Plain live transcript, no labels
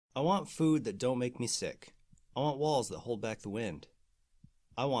I want food that don't make me sick. I want walls that hold back the wind.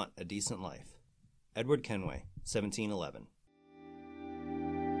 I want a decent life. Edward Kenway, 1711.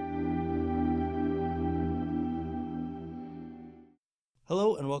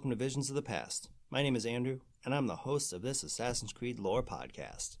 Hello and welcome to Visions of the Past. My name is Andrew, and I'm the host of this Assassin's Creed lore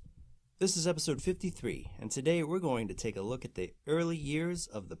podcast. This is episode 53, and today we're going to take a look at the early years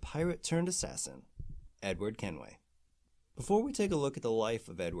of the pirate-turned-assassin, Edward Kenway. Before we take a look at the life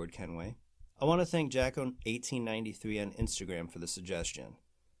of Edward Kenway, I want to thank Jacko1893 on Instagram for the suggestion.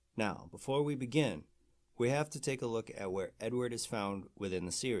 Now, before we begin, we have to take a look at where Edward is found within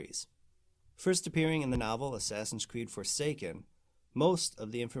the series. First appearing in the novel Assassin's Creed Forsaken, most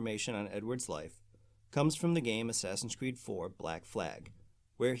of the information on Edward's life comes from the game Assassin's Creed 4 Black Flag,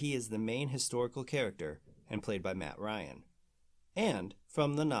 where he is the main historical character and played by Matt Ryan, and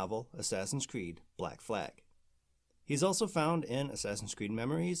from the novel Assassin's Creed Black Flag. He's also found in Assassin's Creed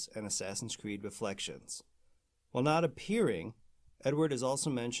Memories and Assassin's Creed Reflections. While not appearing, Edward is also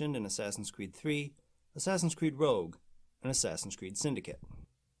mentioned in Assassin's Creed 3, Assassin's Creed Rogue, and Assassin's Creed Syndicate.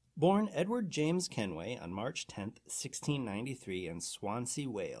 Born Edward James Kenway on March 10, 1693 in Swansea,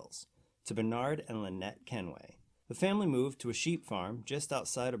 Wales, to Bernard and Lynette Kenway, the family moved to a sheep farm just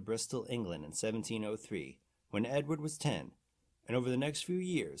outside of Bristol, England in 1703, when Edward was 10, and over the next few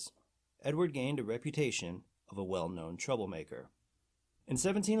years, Edward gained a reputation of a well-known troublemaker. In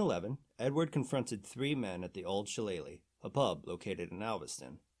 1711, Edward confronted three men at the Old Shillelagh, a pub located in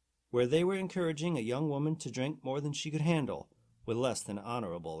Alveston, where they were encouraging a young woman to drink more than she could handle, with less than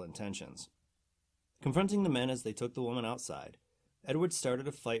honorable intentions. Confronting the men as they took the woman outside, Edward started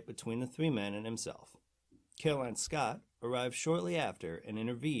a fight between the three men and himself. Caroline Scott arrived shortly after and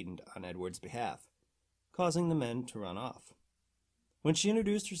intervened on Edward's behalf, causing the men to run off. When she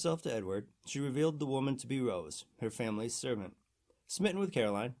introduced herself to Edward, she revealed the woman to be Rose, her family's servant. Smitten with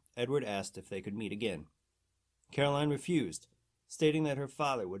Caroline, Edward asked if they could meet again. Caroline refused, stating that her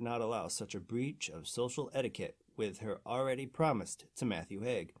father would not allow such a breach of social etiquette with her already promised to Matthew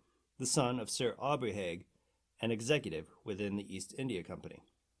Haig, the son of Sir Aubrey Haig, an executive within the East India Company.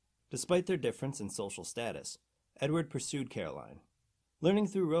 Despite their difference in social status, Edward pursued Caroline, learning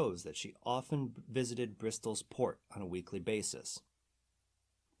through Rose that she often visited Bristol's port on a weekly basis.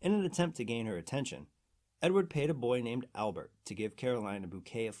 In an attempt to gain her attention, Edward paid a boy named Albert to give Caroline a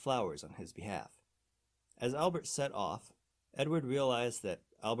bouquet of flowers on his behalf. As Albert set off, Edward realized that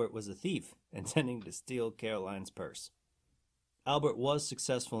Albert was a thief intending to steal Caroline's purse. Albert was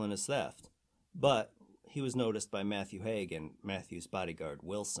successful in his theft, but he was noticed by Matthew Haig and Matthew's bodyguard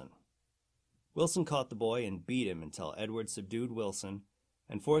Wilson. Wilson caught the boy and beat him until Edward subdued Wilson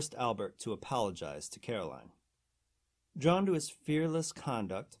and forced Albert to apologize to Caroline. Drawn to his fearless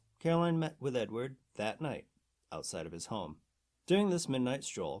conduct, Caroline met with Edward that night outside of his home. During this midnight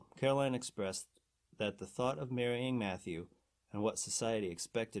stroll, Caroline expressed that the thought of marrying Matthew and what society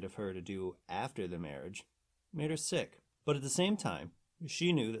expected of her to do after the marriage made her sick. But at the same time,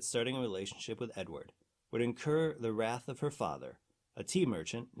 she knew that starting a relationship with Edward would incur the wrath of her father, a tea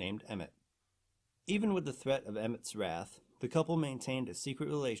merchant named Emmett. Even with the threat of Emmett's wrath, the couple maintained a secret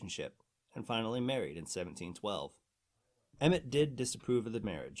relationship and finally married in 1712. Emmett did disapprove of the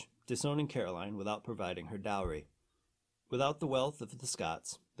marriage, disowning Caroline without providing her dowry. Without the wealth of the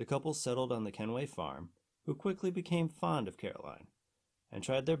Scots, the couple settled on the Kenway farm, who quickly became fond of Caroline, and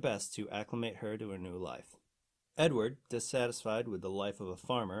tried their best to acclimate her to a new life. Edward, dissatisfied with the life of a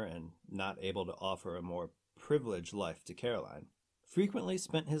farmer and not able to offer a more privileged life to Caroline, frequently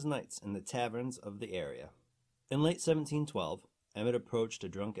spent his nights in the taverns of the area. In late 1712, Emmett approached a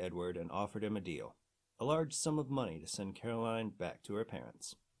drunk Edward and offered him a deal, a large sum of money to send Caroline back to her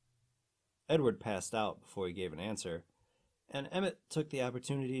parents. Edward passed out before he gave an answer, and Emmett took the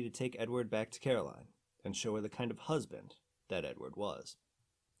opportunity to take Edward back to Caroline and show her the kind of husband that Edward was.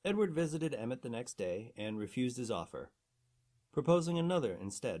 Edward visited Emmett the next day and refused his offer, proposing another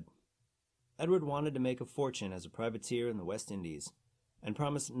instead. Edward wanted to make a fortune as a privateer in the West Indies and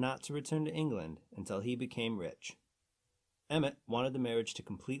promised not to return to England until he became rich. Emmett wanted the marriage to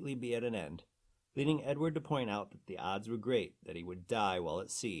completely be at an end, leading Edward to point out that the odds were great that he would die while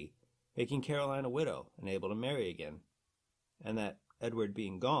at sea, making Caroline a widow and able to marry again, and that Edward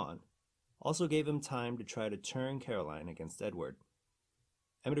being gone also gave him time to try to turn Caroline against Edward.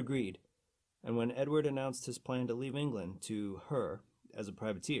 Emmett agreed, and when Edward announced his plan to leave England to her as a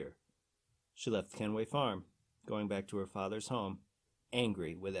privateer, she left Kenway Farm, going back to her father's home,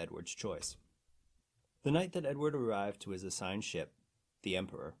 angry with Edward's choice. The night that Edward arrived to his assigned ship, the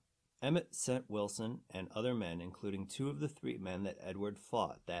Emperor, Emmett sent Wilson and other men, including two of the three men that Edward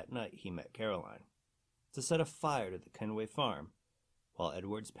fought that night he met Caroline, to set a fire to the Kenway farm, while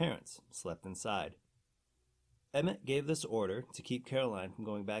Edward's parents slept inside. Emmett gave this order to keep Caroline from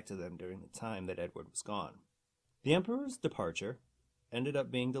going back to them during the time that Edward was gone. The Emperor's departure ended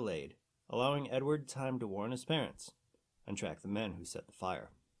up being delayed, allowing Edward time to warn his parents and track the men who set the fire.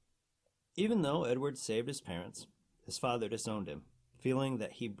 Even though Edward saved his parents, his father disowned him, feeling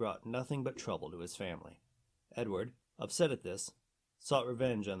that he brought nothing but trouble to his family. Edward, upset at this, sought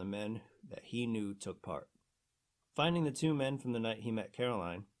revenge on the men that he knew took part. Finding the 2 men from the night he met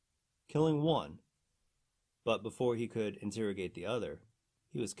Caroline, killing one, but before he could interrogate the other,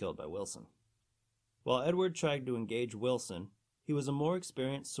 he was killed by Wilson. While Edward tried to engage Wilson, he was a more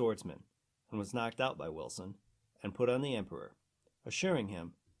experienced swordsman and was knocked out by Wilson and put on the Emperor, assuring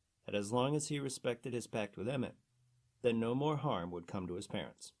him that as long as he respected his pact with Emmett, then no more harm would come to his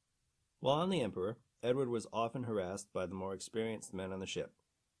parents. While on the Emperor, Edward was often harassed by the more experienced men on the ship,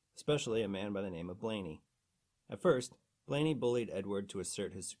 especially a man by the name of Blaney. At first, Blaney bullied Edward to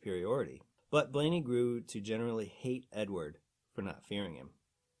assert his superiority, but Blaney grew to generally hate Edward for not fearing him.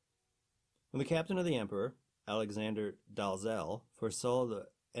 When the captain of the Emperor, Alexander Dalzell, foresaw the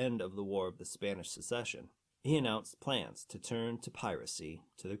end of the War of the Spanish Succession, he announced plans to turn to piracy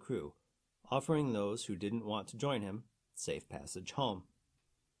to the crew, offering those who didn't want to join him safe passage home.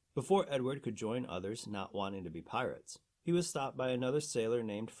 Before Edward could join others not wanting to be pirates, he was stopped by another sailor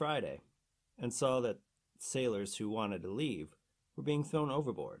named Friday and saw that sailors who wanted to leave were being thrown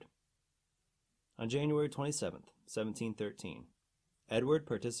overboard. On January 27, 1713, Edward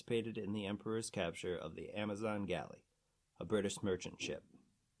participated in the Emperor's capture of the Amazon Galley, a British merchant ship.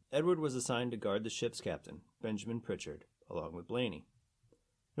 Edward was assigned to guard the ship's captain, Benjamin Pritchard, along with Blaney.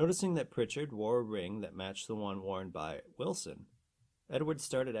 Noticing that Pritchard wore a ring that matched the one worn by Wilson, Edward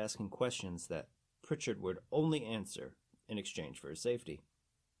started asking questions that Pritchard would only answer in exchange for his safety.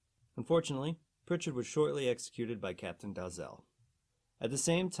 Unfortunately, Pritchard was shortly executed by Captain Dalzell. At the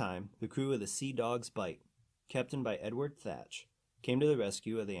same time, the crew of the Sea Dog's Bite, captained by Edward Thatch, came to the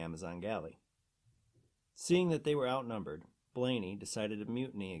rescue of the Amazon Galley. Seeing that they were outnumbered, Blaney decided to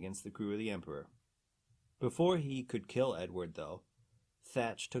mutiny against the crew of the Emperor. Before he could kill Edward, though,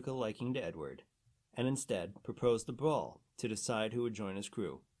 Thatch took a liking to Edward, and instead proposed a brawl to decide who would join his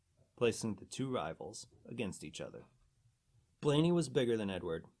crew, placing the 2 rivals against each other. Blaney was bigger than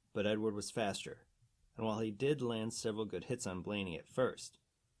Edward, but Edward was faster, and while he did land several good hits on Blaney at first,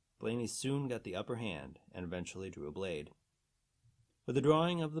 Blaney soon got the upper hand and eventually drew a blade. With the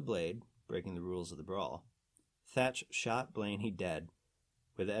drawing of the blade, breaking the rules of the brawl, Thatch shot Blaney dead.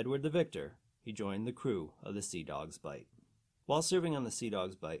 With Edward the victor, he joined the crew of the Sea Dog's Bite. While serving on the Sea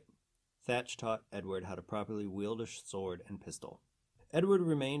Dog's Bite, Thatch taught Edward how to properly wield a sword and pistol. Edward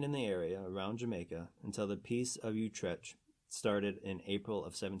remained in the area around Jamaica until the Peace of Utrecht started in April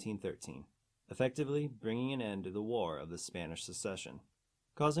of 1713, effectively bringing an end to the War of the Spanish Succession,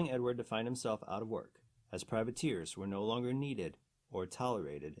 causing Edward to find himself out of work, as privateers were no longer needed or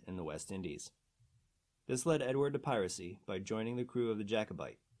tolerated in the West Indies. This led Edward to piracy by joining the crew of the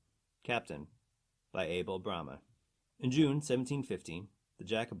Jacobite, captained by Abel Brahma. In June 1715, the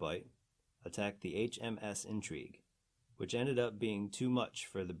Jacobite attacked the HMS Intrigue, which ended up being too much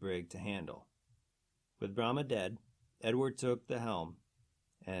for the brig to handle. With Brahma dead, Edward took the helm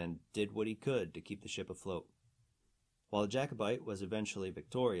and did what he could to keep the ship afloat. While the Jacobite was eventually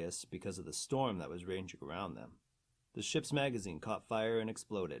victorious because of the storm that was raging around them, the ship's magazine caught fire and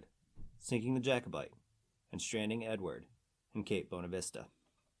exploded, sinking the Jacobite and stranding Edward in Cape Bonavista.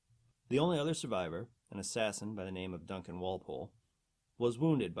 The only other survivor, an assassin by the name of Duncan Walpole, was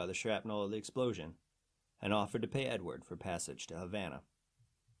wounded by the shrapnel of the explosion and offered to pay Edward for passage to Havana.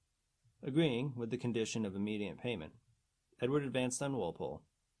 Agreeing with the condition of immediate payment, Edward advanced on Walpole,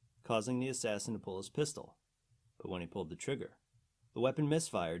 causing the assassin to pull his pistol, but when he pulled the trigger, the weapon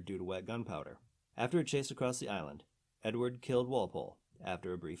misfired due to wet gunpowder. After a chase across the island, Edward killed Walpole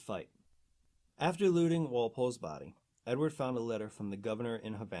after a brief fight. After looting Walpole's body, Edward found a letter from the governor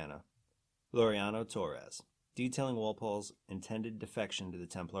in Havana, Laureano Torres, detailing Walpole's intended defection to the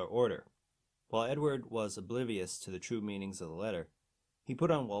Templar Order. While Edward was oblivious to the true meanings of the letter, he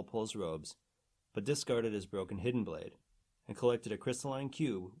put on Walpole's robes, but discarded his broken hidden blade, and collected a crystalline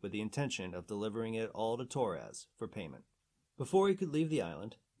cube with the intention of delivering it all to Torres for payment. Before he could leave the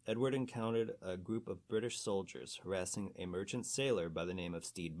island, Edward encountered a group of British soldiers harassing a merchant sailor by the name of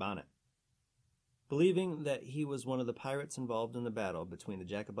Stede Bonnet. Believing that he was one of the pirates involved in the battle between the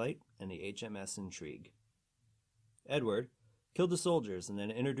Jacobite and the HMS Intrigue, Edward killed the soldiers and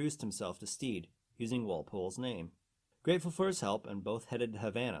then introduced himself to Stede, using Walpole's name. Grateful for his help and both headed to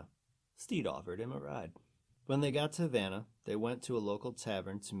Havana, Stede offered him a ride. When they got to Havana, they went to a local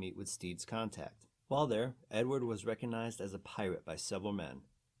tavern to meet with Stede's contact. While there, Edward was recognized as a pirate by several men,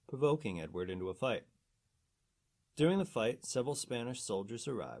 provoking Edward into a fight. During the fight, several Spanish soldiers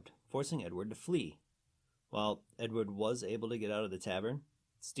arrived, forcing Edward to flee. While Edward was able to get out of the tavern,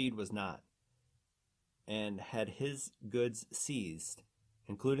 Steed was not, and had his goods seized,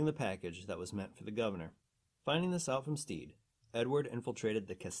 including the package that was meant for the governor. Finding this out from Steed, Edward infiltrated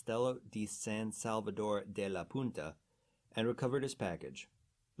the Castello di San Salvador de la Punta and recovered his package,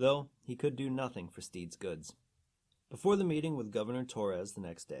 though he could do nothing for Steed's goods. Before the meeting with Governor Torres the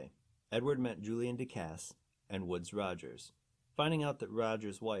next day, Edward met Julian de Cass and Woodes Rogers, finding out that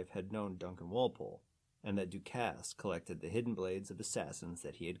Rogers' wife had known Duncan Walpole, and that Ducasse collected the hidden blades of assassins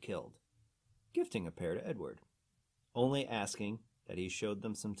that he had killed, gifting a pair to Edward, only asking that he showed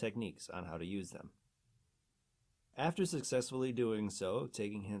them some techniques on how to use them. After successfully doing so,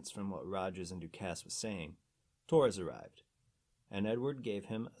 taking hints from what Rogers and Ducasse was saying, Torres arrived, and Edward gave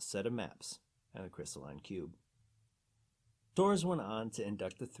him a set of maps and a crystalline cube. Torres went on to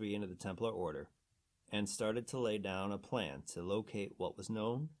induct the three into the Templar Order, and started to lay down a plan to locate what was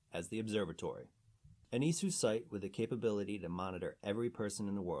known as the Observatory, an Isu site with the capability to monitor every person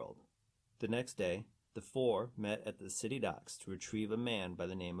in the world. The next day, the four met at the city docks to retrieve a man by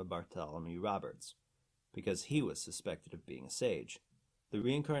the name of Bartholomew Roberts, because he was suspected of being a sage, the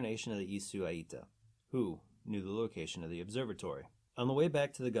reincarnation of the Isu Aita, who knew the location of the observatory. On the way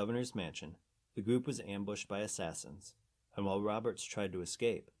back to the governor's mansion, the group was ambushed by assassins, and while Roberts tried to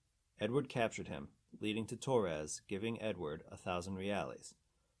escape, Edward captured him, leading to Torres giving Edward 1,000 reales,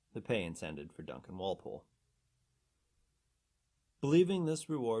 the pay intended for Duncan Walpole. Believing this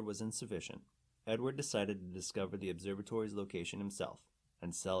reward was insufficient, Edward decided to discover the observatory's location himself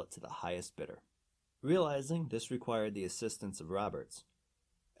and sell it to the highest bidder. Realizing this required the assistance of Roberts,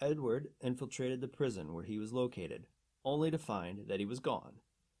 Edward infiltrated the prison where he was located, only to find that he was gone,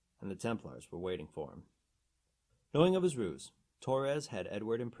 and the Templars were waiting for him. Knowing of his ruse, Torres had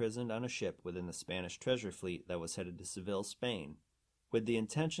Edward imprisoned on a ship within the Spanish treasure fleet that was headed to Seville, Spain, with the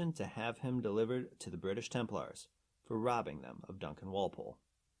intention to have him delivered to the British Templars for robbing them of Duncan Walpole.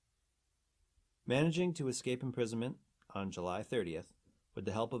 Managing to escape imprisonment on July 30th, with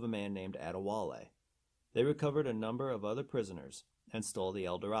the help of a man named Adewale, they recovered a number of other prisoners and stole the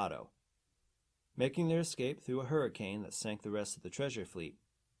El Dorado. Making their escape through a hurricane that sank the rest of the treasure fleet,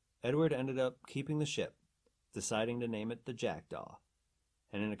 Edward ended up keeping the ship, deciding to name it the Jackdaw,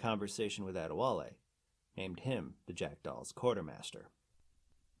 and in a conversation with Adewale, named him the Jackdaw's quartermaster.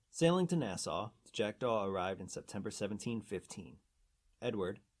 Sailing to Nassau, the Jackdaw arrived in September 1715.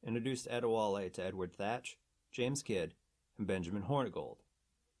 Edward introduced Adewale to Edward Thatch, James Kidd, and Benjamin Hornigold.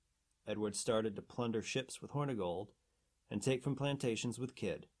 Edward started to plunder ships with Hornigold and take from plantations with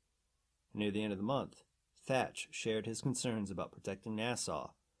Kidd. Near the end of the month, Thatch shared his concerns about protecting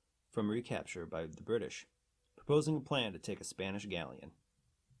Nassau from recapture by the British, proposing a plan to take a Spanish galleon.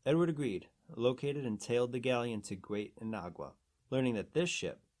 Edward agreed, located and tailed the galleon to Great Inagua, learning that this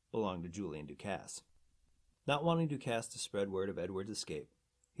ship belonged to Julian Ducasse. Not wanting Ducasse to spread word of Edward's escape,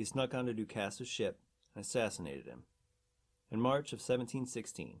 he snuck onto Ducasse's ship and assassinated him. In March of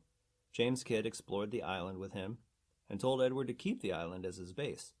 1716, James Kidd explored the island with him and told Edward to keep the island as his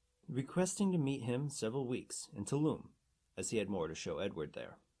base, requesting to meet him several weeks in Tulum, as he had more to show Edward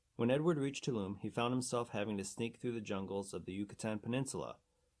there. When Edward reached Tulum, he found himself having to sneak through the jungles of the Yucatan Peninsula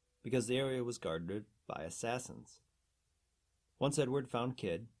because the area was guarded by assassins. Once Edward found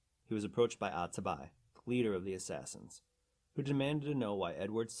Kidd, he was approached by Atabai, the leader of the assassins, who demanded to know why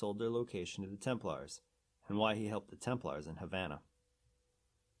Edward sold their location to the Templars and why he helped the Templars in Havana.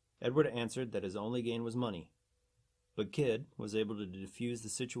 Edward answered that his only gain was money, but Kidd was able to defuse the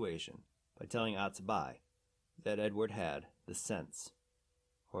situation by telling Atabai that Edward had the sense,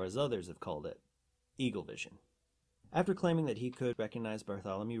 or as others have called it, eagle vision. After claiming that he could recognize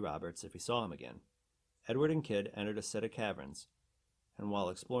Bartholomew Roberts if he saw him again, Edward and Kidd entered a set of caverns, and while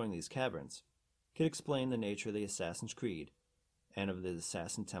exploring these caverns, Kidd explained the nature of the Assassin's Creed and of the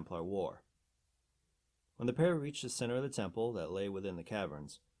Assassin Templar War. When the pair reached the center of the temple that lay within the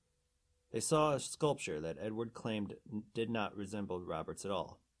caverns, they saw a sculpture that Edward claimed did not resemble Roberts at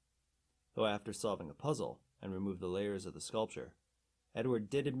all. Though after solving a puzzle and removed the layers of the sculpture, Edward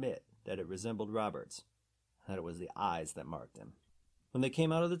did admit that it resembled Roberts, and that it was the eyes that marked him. When they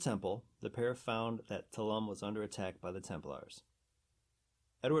came out of the temple, the pair found that Tulum was under attack by the Templars.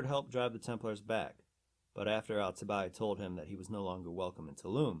 Edward helped drive the Templars back, but after Alcibai told him that he was no longer welcome in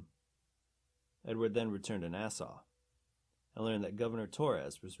Tulum, Edward then returned to Nassau and learned that Governor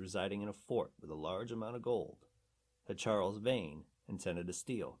Torres was residing in a fort with a large amount of gold that Charles Vane intended to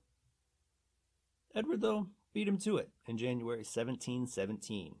steal. Edward, though, beat him to it in January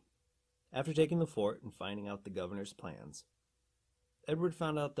 1717. After taking the fort and finding out the governor's plans, Edward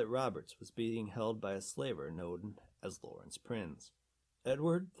found out that Roberts was being held by a slaver known as Lawrence Prins.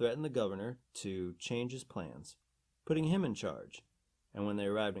 Edward threatened the governor to change his plans, putting him in charge, and when they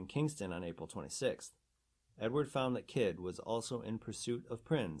arrived in Kingston on April 26th, Edward found that Kidd was also in pursuit of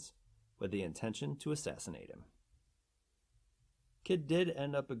Prins with the intention to assassinate him. Kidd did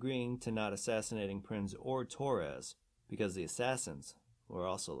end up agreeing to not assassinating Prins or Torres because the assassins were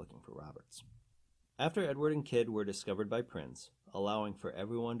also looking for Roberts. After Edward and Kidd were discovered by Prins, allowing for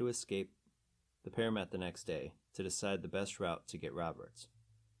everyone to escape, the pair met the next day to decide the best route to get Roberts.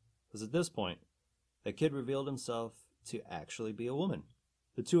 It was at this point that Kidd revealed himself to actually be a woman.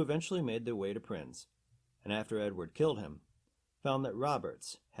 The two eventually made their way to Prins, and after Edward killed him, found that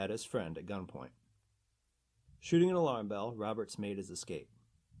Roberts had his friend at gunpoint. Shooting an alarm bell, Roberts made his escape.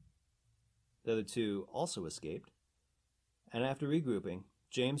 The other two also escaped, and after regrouping,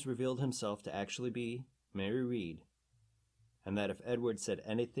 James revealed himself to actually be Mary Read, and that if Edward said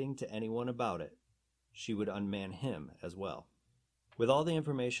anything to anyone about it, she would unman him as well. With all the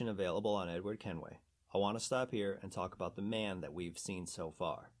information available on Edward Kenway, I want to stop here and talk about the man that we've seen so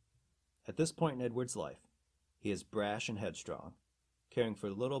far. At this point in Edward's life, he is brash and headstrong, caring for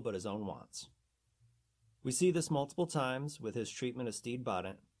little but his own wants. We see this multiple times with his treatment of Stede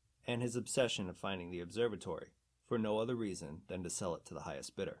Bonnet and his obsession of finding the observatory for no other reason than to sell it to the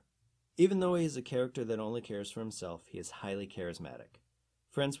highest bidder. Even though he is a character that only cares for himself, he is highly charismatic.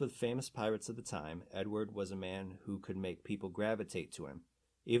 Friends with famous pirates of the time, Edward was a man who could make people gravitate to him,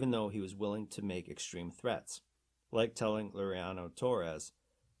 even though he was willing to make extreme threats, like telling Laureano Torres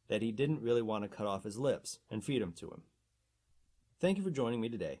that he didn't really want to cut off his lips and feed them to him. Thank you for joining me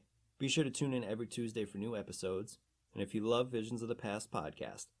today. Be sure to tune in every Tuesday for new episodes, and if you love Visions of the Past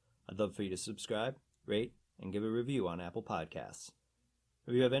podcast, I'd love for you to subscribe, rate, and give a review on Apple Podcasts.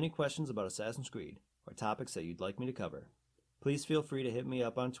 If you have any questions about Assassin's Creed or topics that you'd like me to cover, please feel free to hit me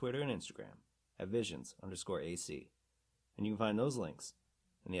up on Twitter and Instagram at visions_AC, and you can find those links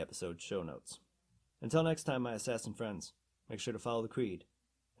in the episode show notes. Until next time, my assassin friends, make sure to follow the creed,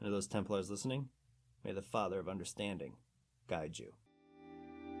 and to those Templars listening, may the Father of Understanding guide you.